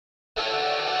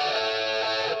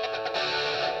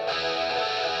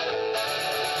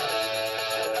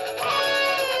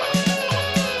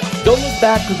Don't look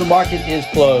back because the market is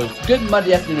closed. Good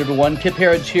Monday afternoon, everyone. Kip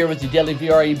Herriage here with the Daily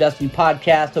VRA Investing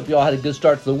Podcast. Hope you all had a good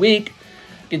start to the week.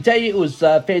 I can tell you it was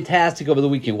fantastic over the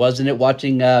weekend, wasn't it?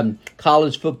 Watching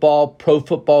college football, pro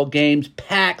football games,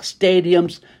 packed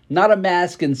stadiums, not a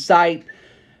mask in sight.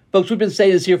 Folks, we've been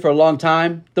saying this here for a long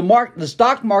time. The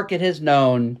stock market has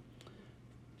known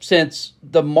since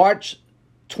the March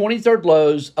 23rd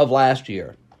lows of last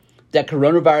year that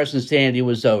coronavirus insanity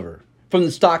was over from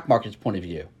the stock market's point of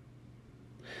view.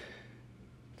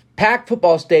 Packed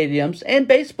football stadiums and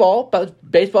baseball, but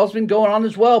baseball's been going on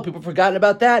as well. People have forgotten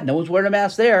about that. No one's wearing a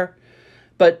mask there.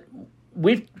 But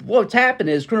what's happened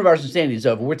is coronavirus insanity is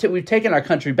over. We've taken our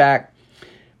country back.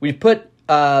 We've put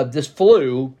this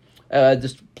flu,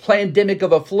 this pandemic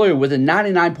of a flu with a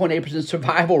 99.8%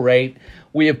 survival rate.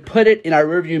 We have put it in our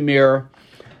rearview mirror.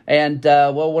 And,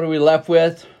 what are we left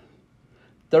with?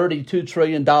 $32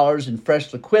 trillion in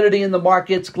fresh liquidity in the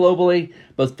markets globally,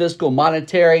 both fiscal and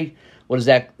monetary. What is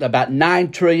that? About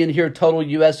 $9 trillion here total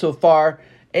U.S. so far.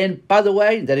 And by the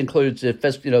way, that includes the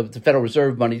Federal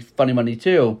Reserve money, funny money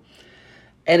too.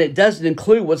 And it doesn't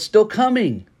include what's still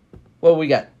coming. Well, we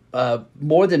got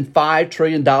more than $5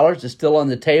 trillion is still on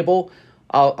the table.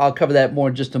 I'll cover that more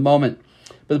in just a moment.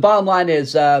 But the bottom line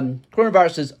is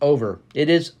coronavirus is over. It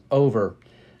is over.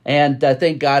 And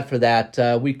thank God for that.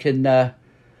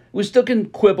 We still can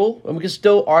quibble, and we can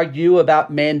still argue about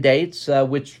mandates,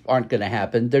 which aren't going to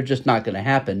happen. They're just not going to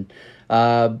happen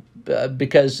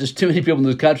because there's too many people in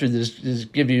this country that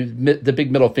just give you the big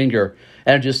middle finger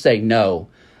and are just saying no.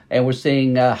 And we're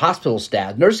seeing hospital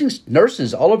staff,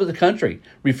 nurses all over the country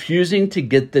refusing to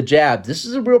get the jab. This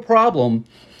is a real problem.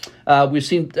 We've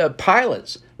seen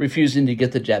pilots refusing to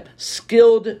get the jab.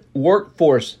 Skilled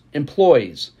workforce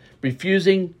employees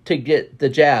refusing to get the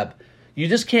jab. You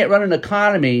just can't run an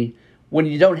economy when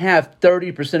you don't have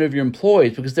 30% of your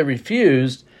employees because they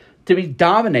refused to be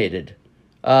dominated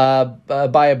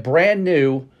by a brand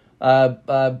new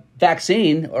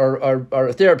vaccine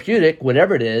or therapeutic,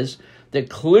 whatever it is, that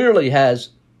clearly has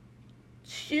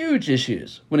huge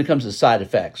issues when it comes to side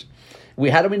effects.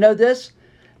 How do we know this?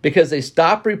 Because they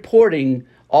stopped reporting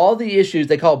all the issues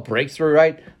they call breakthrough,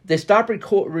 right? They stopped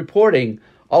reporting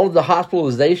all of the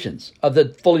hospitalizations of the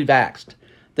fully vaxxed.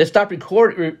 They stopped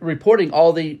reporting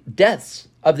all the deaths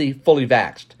of the fully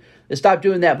vaxxed. They stopped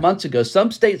doing that months ago. Some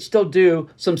states still do,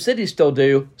 some cities still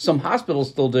do, some hospitals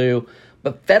still do,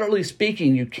 but federally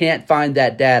speaking, you can't find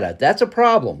that data. That's a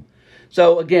problem.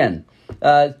 So again,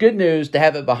 good news to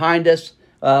have it behind us.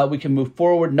 We can move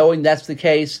forward knowing that's the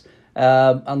case,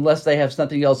 unless they have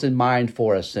something else in mind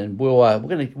for us. And we're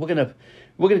gonna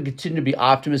continue to be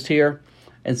optimists here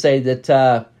and say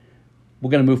that we're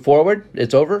going to move forward.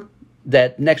 It's over.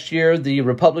 That next year the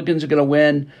Republicans are going to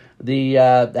win the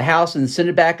House and the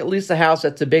Senate back, at least the House.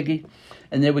 That's a biggie.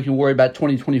 And then we can worry about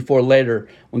 2024 later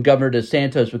when Governor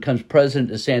DeSantis becomes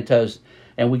President DeSantis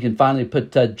and we can finally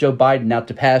put Joe Biden out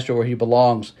to pasture where he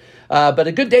belongs. But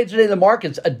a good day today in the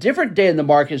markets, a different day in the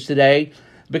markets today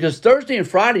because Thursday and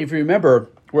Friday, if you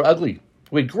remember, were ugly.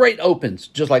 We had great opens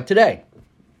just like today.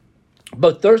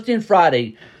 Both Thursday and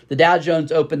Friday, the Dow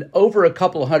Jones opened over a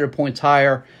couple of 100 points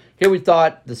higher. Here we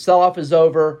thought the sell-off is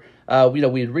over. We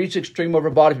had reached extreme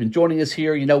overbought. If you've been joining us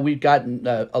here, we've gotten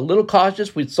a little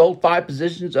cautious. We'd sold 5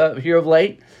 positions here of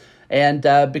late, and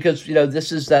because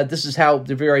this is how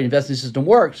the VRA investing system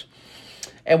works,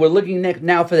 and we're looking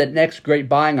now for that next great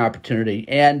buying opportunity.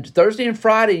 And Thursday and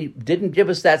Friday didn't give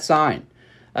us that sign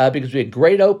because we had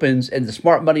great opens, and the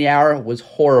smart money hour was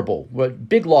horrible.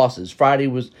 Big losses. Friday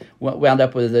wound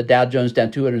up with the Dow Jones down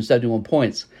 271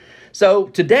 points. So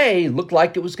today looked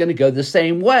like it was going to go the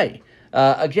same way.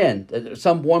 Again,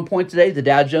 some one point today, the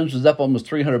Dow Jones was up almost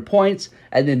 300 points.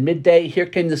 And then midday, here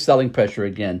came the selling pressure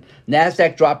again.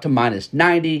 NASDAQ dropped to minus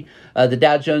 90. The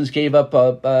Dow Jones gave up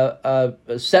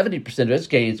 70% of its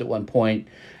gains at one point.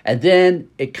 And then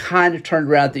it kind of turned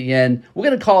around at the end. We're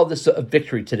going to call this a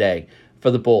victory today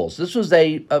for the bulls. This was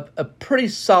a pretty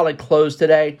solid close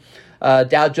today.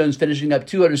 Dow Jones finishing up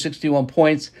 261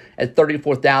 points at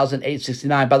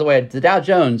 34,869. By the way, the Dow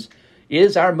Jones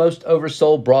is our most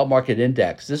oversold broad market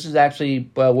index. This is actually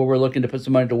where we're looking to put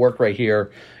some money to work right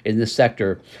here in this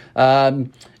sector.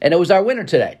 And it was our winner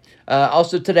today.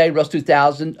 Also today, Russell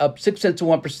 2000 up 6 cents of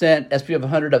 1%, S&P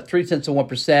 500 up 3 cents of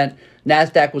 1%.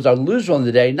 NASDAQ was our loser on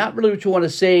the day. Not really what you want to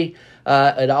see.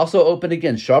 It also opened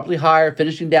again sharply higher,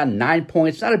 finishing down 9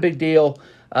 points. Not a big deal.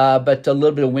 But a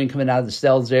little bit of wind coming out of the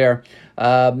cells there.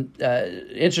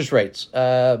 Interest rates,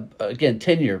 again,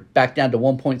 10-year back down to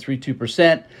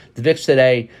 1.32%. The VIX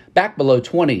today back below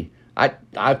 20.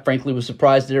 I frankly was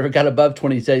surprised it ever got above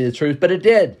 20, to tell you the truth, but it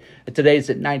did. Today it's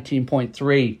at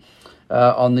 19.3.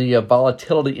 on the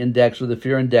volatility index, or the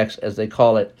fear index, as they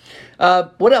call it.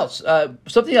 What else?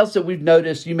 Something else that we've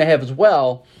noticed, you may have as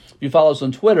well, if you follow us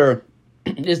on Twitter,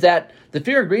 is that the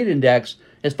fear and greed index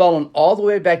has fallen all the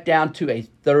way back down to a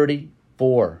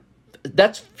 34.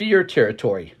 That's fear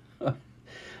territory.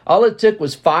 All it took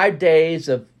was 5 days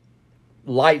of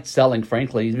light selling,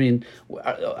 frankly. I mean,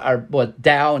 our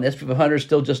Dow and S&P 500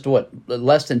 still just,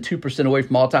 less than 2% away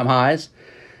from all-time highs.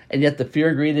 And yet the fear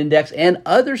and greed index and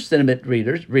other sentiment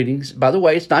readings, by the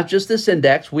way, it's not just this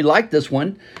index. We like this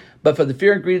one. But for the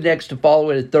fear and greed index to fall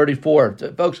away to 34,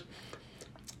 folks,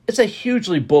 it's a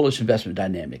hugely bullish investment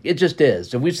dynamic. It just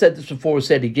is. And we've said this before, we'll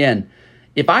say it again.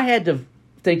 If I had to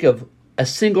think of a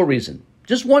single reason,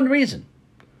 just one reason,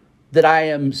 that I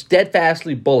am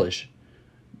steadfastly bullish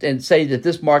and say that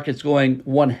this market's going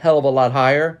one hell of a lot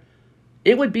higher,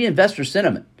 it would be investor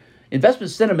sentiment.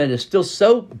 Investment sentiment is still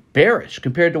so bearish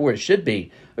compared to where it should be.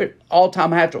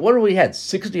 All-time high. What have we had?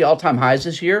 60 all-time highs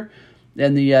this year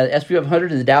in the S&P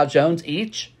 500 and the Dow Jones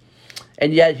each.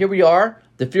 And yet here we are,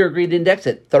 the fear and greed index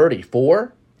at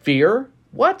 34. Fear?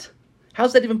 What?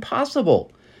 How's that even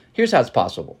possible? Here's how it's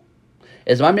possible.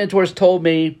 As my mentors told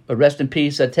me, rest in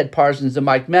peace, Ted Parsons and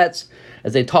Mike Metz,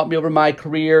 as they taught me over my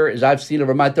career, as I've seen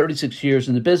over my 36 years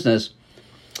in the business,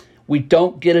 we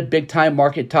don't get a big-time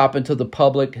market top until the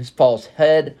public falls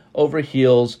head over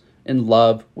heels in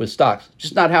love with stocks.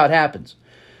 Just not how it happens.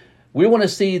 We want to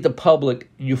see the public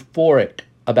euphoric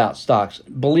about stocks,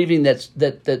 believing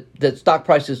that stock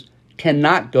prices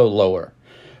cannot go lower.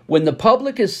 When the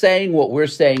public is saying what we're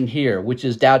saying here, which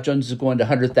is Dow Jones is going to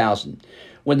 100,000,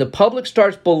 when the public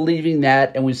starts believing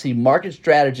that, and we see market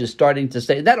strategists starting to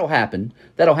say, that'll happen.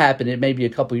 It may be a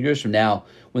couple of years from now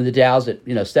when the Dow's at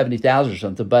 70,000 or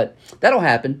something, but that'll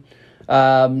happen.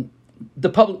 The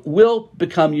public will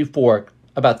become euphoric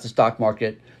about the stock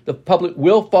market. The public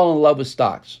will fall in love with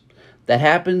stocks. That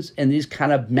happens in these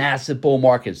kind of massive bull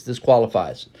markets. This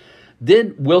qualifies.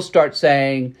 Then we'll start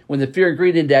saying, when the fear and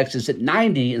greed index is at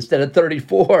 90 instead of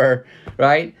 34,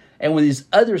 right? And when these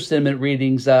other sentiment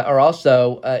readings are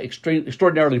also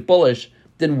extraordinarily bullish,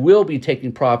 then we'll be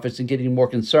taking profits and getting more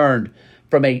concerned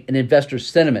from an investor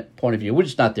sentiment point of view. We're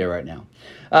just not there right now.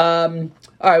 All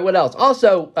right, what else?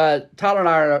 Also, Tyler and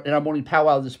I in our morning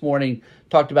powwow this morning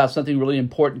talked about something really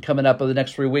important coming up over the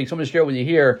next 3 weeks. I'm going to share it with you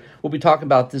here. We'll be talking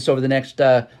about this over the next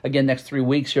 3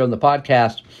 weeks here on the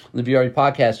podcast, on the VRE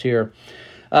podcast here.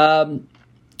 The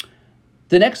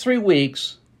next 3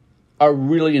 weeks are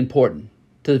really important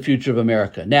to the future of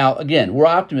America. Now, again, we're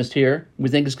optimists here. We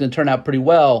think it's going to turn out pretty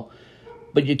well,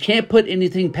 but you can't put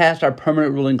anything past our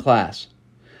permanent ruling class.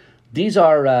 These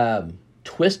are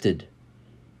twisted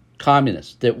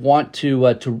communists that want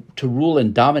to rule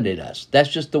and dominate us. That's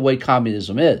just the way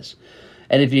communism is.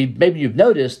 And if you've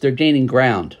noticed, they're gaining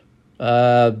ground.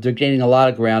 They're gaining a lot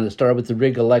of ground. It started with the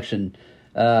rigged election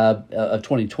of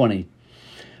 2020.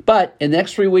 But in the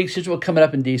next 3 weeks, here's what's coming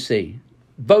up in D.C.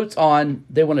 Votes on,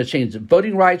 they want to change the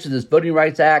voting rights in this Voting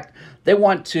Rights Act. They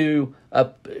want to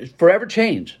forever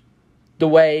change the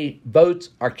way votes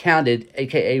are counted,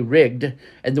 a.k.a. rigged,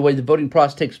 and the way the voting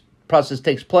process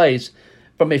takes place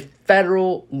from a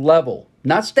federal level,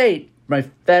 not state, from a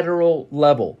federal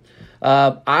level.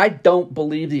 I don't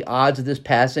believe the odds of this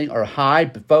passing are high,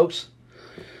 but folks,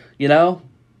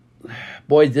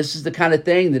 boy, this is the kind of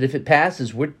thing that if it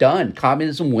passes, we're done.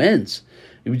 Communism wins.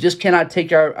 We just cannot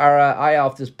take our eye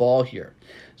off this ball here.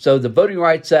 So the Voting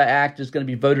Rights Act is going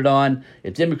to be voted on.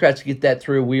 If Democrats get that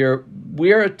through, we are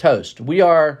a toast. We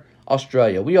are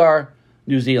Australia. We are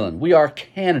New Zealand. We are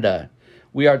Canada.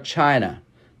 We are China.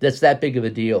 That's that big of a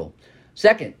deal.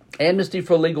 Second, amnesty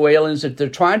for illegal aliens. If they're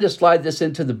trying to slide this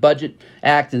into the Budget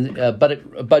Act and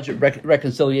Budget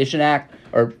Reconciliation Act,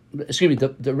 or excuse me,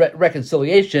 the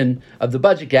reconciliation of the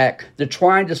Budget Act, they're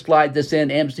trying to slide this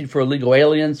in, amnesty for illegal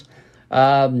aliens.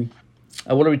 What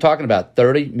are we talking about?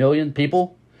 30 million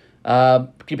people?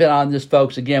 Keep an eye on this,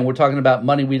 folks. Again, we're talking about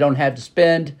money we don't have to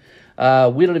spend.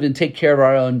 We don't even take care of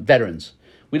our own veterans.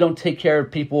 We don't take care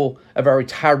of people, of our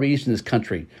retirees in this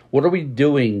country. What are we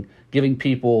doing giving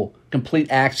people complete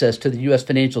access to the U.S.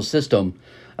 financial system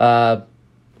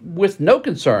with no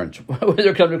concerns when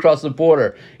they're coming across the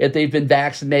border, if they've been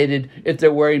vaccinated, if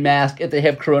they're wearing masks, if they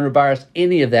have coronavirus,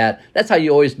 any of that? That's how you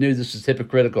always knew this was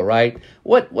hypocritical, right?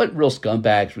 What real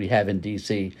scumbags we have in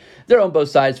D.C. They're on both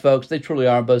sides, folks. They truly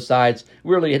are on both sides.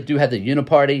 We really do have the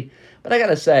uniparty. But I got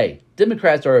to say,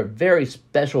 Democrats are a very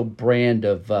special brand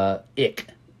of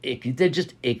icky. They're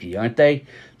just icky, aren't they?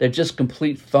 They're just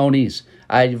complete phonies.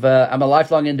 I'm a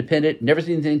lifelong independent, never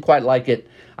seen anything quite like it.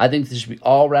 I think this should be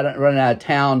all running out of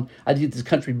town. I think this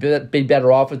country would be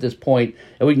better off at this point,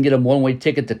 and we can get a one-way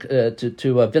ticket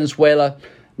to Venezuela,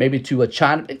 maybe to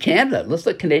China, Canada. Let's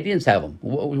let Canadians have them.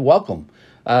 We welcome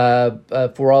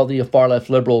for all the far-left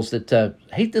liberals that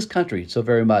hate this country so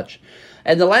very much.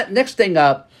 And the next thing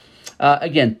up,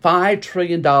 again, $5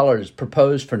 trillion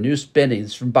proposed for new spending.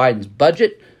 This is from Biden's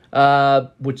budget,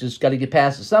 which has got to get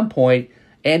passed at some point,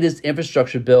 and his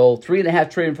infrastructure bill, $3.5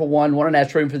 trillion for one, $1.5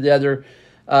 trillion for the other.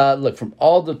 Look, from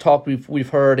all the talk we've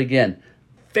heard, again,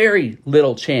 very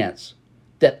little chance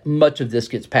that much of this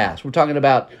gets passed. We're talking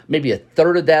about maybe a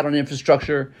third of that on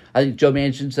infrastructure. I think Joe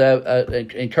Manchin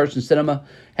and Kirsten Sinema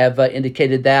have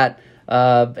indicated that.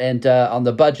 And on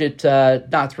the budget,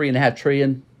 not $3.5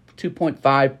 trillion,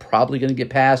 2.5 probably going to get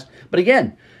passed. But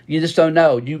again, you just don't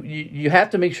know. You have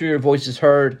to make sure your voice is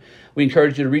heard. We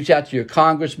encourage you to reach out to your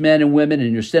congressmen and women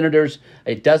and your senators.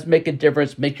 It does make a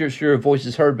difference. Make sure your voice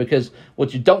is heard, because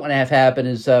what you don't want to have happen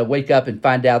is wake up and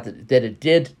find out that it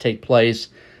did take place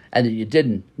and that you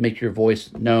didn't make your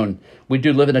voice known. We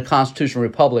do live in a constitutional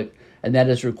republic, and that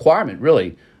is a requirement,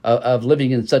 really, of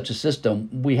living in such a system.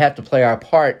 We have to play our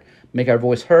part, make our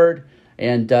voice heard,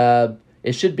 and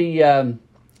it should be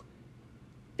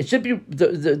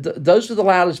those with the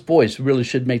loudest voice really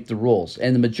should make the rules,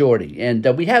 and the majority. And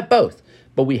we have both,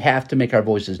 but we have to make our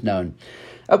voices known.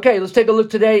 Okay, let's take a look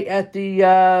today at the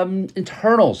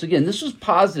internals. Again, this was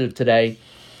positive today.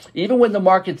 Even when the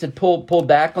markets had pulled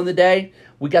back on the day,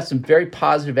 we got some very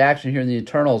positive action here in the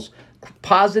internals.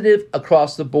 Positive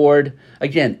across the board.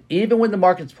 Again, even when the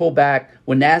markets pulled back,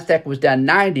 when NASDAQ was down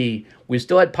 90, we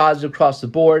still had positive across the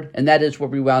board, and that is where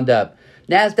we wound up.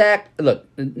 NASDAQ, look,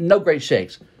 no great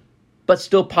shakes, but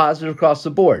still positive across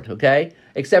the board, okay?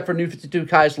 Except for new 52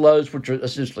 highs lows, which are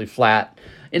essentially flat.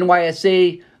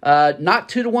 NYSE, not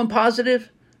 2-to-1 positive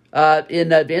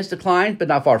in advanced decline, but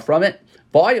not far from it.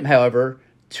 Volume, however,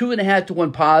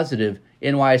 2.5-to-1 positive.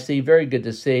 NYSE, very good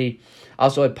to see.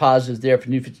 Also had positives there for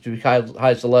new 52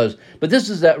 highs to lows. But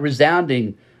this is a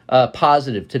resounding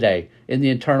positive today in the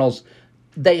internals.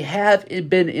 They have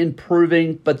been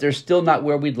improving, but they're still not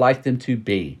where we'd like them to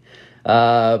be.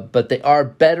 But they are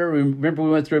better. Remember, we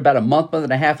went through about a month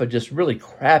and a half of just really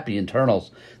crappy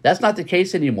internals. That's not the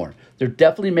case anymore. They're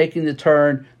definitely making the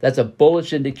turn. That's a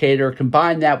bullish indicator.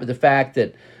 Combine that with the fact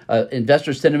that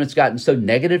investor sentiment's gotten so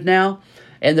negative now,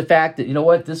 and the fact that, you know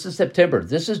what, this is September.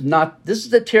 This is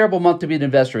a terrible month to be an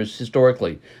investor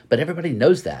historically, but everybody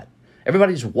knows that.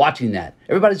 Everybody's watching that.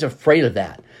 Everybody's afraid of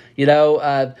that. You know,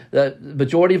 the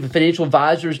majority of the financial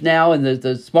advisors now and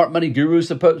the smart money gurus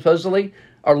supposedly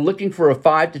are looking for a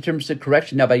 5 to 10%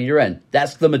 correction now by year end.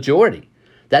 That's the majority.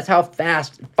 That's how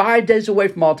fast, 5 days away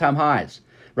from all-time highs,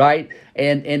 right?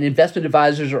 And investment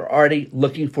advisors are already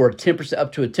looking for a 10%,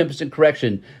 up to a 10%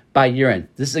 correction by year end.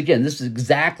 This is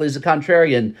exactly, as a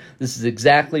contrarian, this is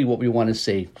exactly what we want to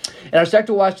see. In our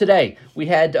sector watch today, we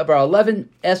had of our 11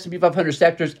 S&P 500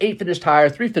 sectors, 8 finished higher,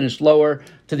 3 finished lower.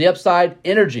 To the upside,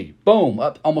 energy, boom,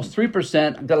 up almost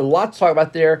 3%. I've got a lot to talk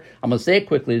about there. I'm going to say it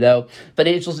quickly, though.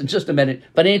 Financials in just a minute.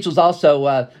 Financials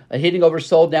also hitting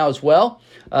oversold now as well.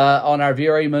 On our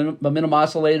VRA momentum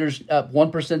oscillators, up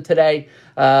 1% today.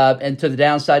 And to the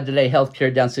downside today,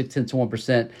 healthcare down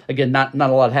 0.6%. Again, not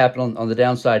a lot happened on the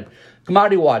downside.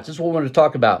 Commodity watch, this is what we wanted to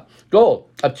talk about. Gold,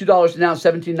 up $2 an ounce,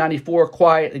 $17.94,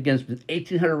 quiet against the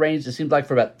 1,800 range, it seems like,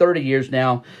 for about 30 years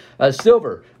now.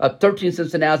 Silver, up 13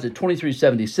 cents an ounce at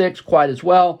 $23.76, quiet as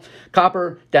well.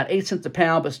 Copper, down 8 cents a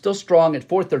pound, but still strong at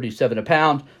 $4.37 a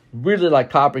pound. Really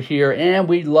like copper here, and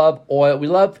we love oil. We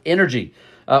love energy.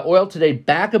 Oil today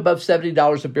back above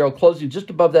 $70 a barrel, closing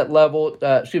just above that level.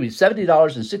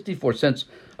 $70.64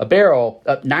 a barrel,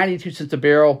 up 92 cents a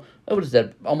barrel. What is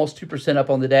that? Almost 2% up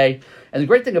on the day. And the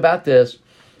great thing about this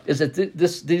is that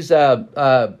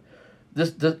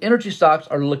the energy stocks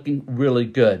are looking really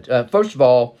good. First of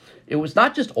all, it was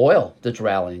not just oil that's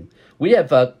rallying. We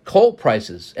have coal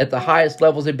prices at the highest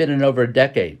levels they've been in over a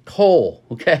decade. Coal,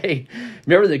 okay?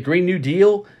 Remember the Green New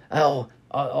Deal? Oh.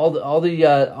 All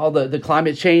the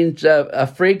climate change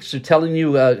freaks are telling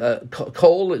you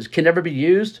coal can never be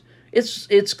used.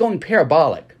 It's going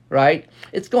parabolic, right?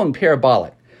 It's going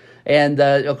parabolic, and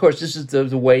of course this is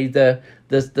the way the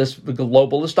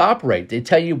globalists operate. They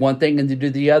tell you one thing and they do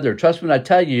the other. Trust me when I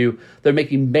tell you, they're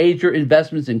making major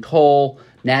investments in coal,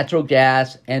 natural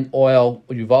gas, and oil.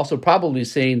 You've also probably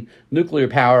seen nuclear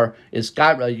power is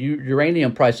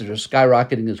uranium prices are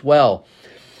skyrocketing as well.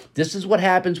 This is what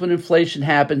happens when inflation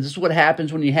happens. This is what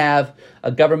happens when you have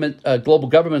global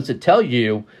governments that tell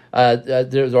you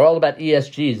they're all about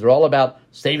ESGs. They're all about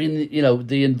saving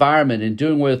the environment and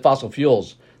doing away with fossil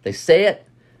fuels. They say it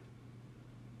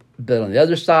But on the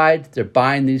other side, they're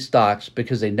buying these stocks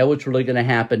because they know what's really going to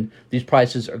happen. These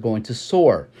prices are going to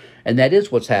soar. And that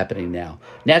is what's happening now.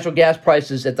 Natural gas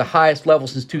prices at the highest level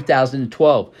since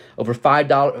 2012, over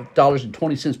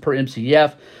 $5.20 per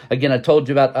MCF. Again, I told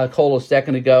you about coal a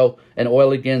second ago, and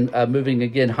oil again moving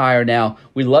again higher now.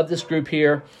 We love this group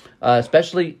here,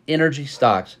 especially energy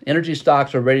stocks. Energy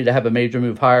stocks are ready to have a major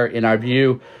move higher in our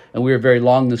view, and we are very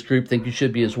long this group. Think you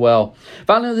should be as well.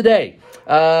 Finally of the day,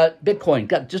 Bitcoin.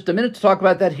 Got just a minute to talk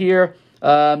about that here.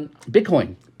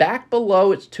 Bitcoin, back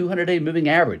below its 200-day moving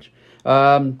average.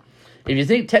 If you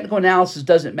think technical analysis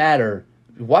doesn't matter,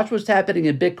 watch what's happening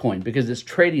in Bitcoin because it's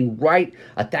trading right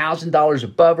 $1,000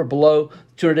 above or below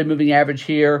 200-day moving average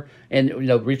here. And,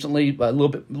 recently a little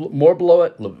bit more below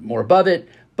it, a little bit more above it.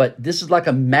 But this is like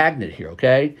a magnet here,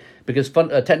 okay? Because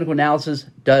technical analysis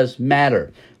does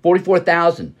matter.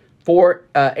 44,000,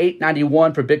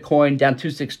 891 for Bitcoin, down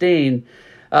 216.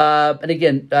 And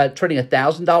again, trading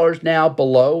 $1,000 now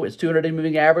below its 200-day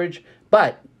moving average.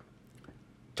 But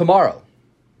tomorrow,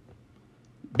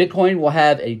 Bitcoin will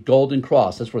have a golden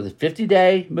cross. That's where the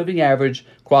 50-day moving average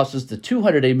crosses the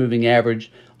 200-day moving average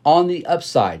on the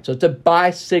upside. So it's a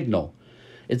buy signal.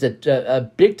 It's a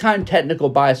big-time technical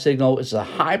buy signal. It's a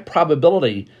high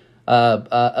probability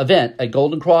event, a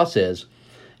golden cross is.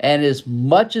 And as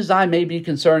much as I may be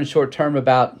concerned short-term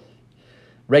about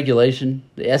regulation,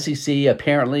 the SEC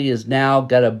apparently has now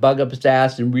got a bug up its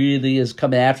ass and really is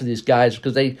coming after these guys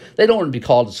because they don't want to be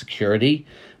called a security.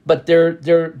 But they're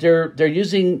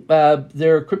using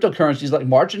their cryptocurrencies like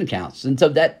margin accounts, and so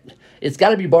that it's got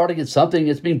to be barred against something.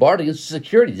 It's being barred against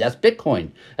security. That's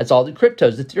Bitcoin. That's all the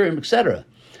cryptos, Ethereum, etc.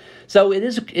 So it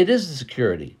is a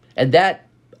security, and that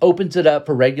opens it up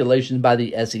for regulation by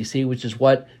the SEC, which is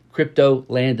what crypto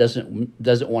land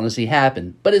doesn't want to see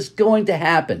happen. But it's going to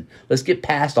happen. Let's get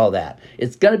past all that.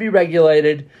 It's going to be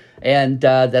regulated, and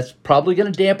that's probably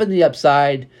going to dampen the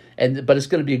upside. But it's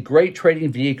going to be a great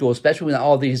trading vehicle, especially when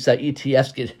all these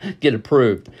ETFs get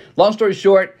approved. Long story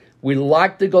short, we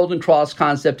like the golden cross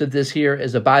concept of this here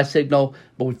as a buy signal,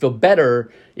 but we feel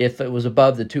better if it was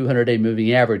above the 200-day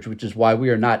moving average, which is why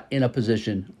we are not in a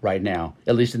position right now,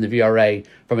 at least in the VRA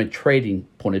from a trading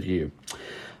point of view.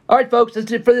 All right, folks,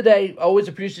 that's it for the day. Always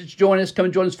appreciate you joining us. Come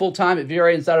and join us full-time at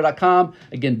VRAinsider.com.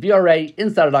 Again,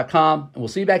 VRAinsider.com, and we'll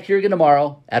see you back here again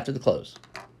tomorrow after the close.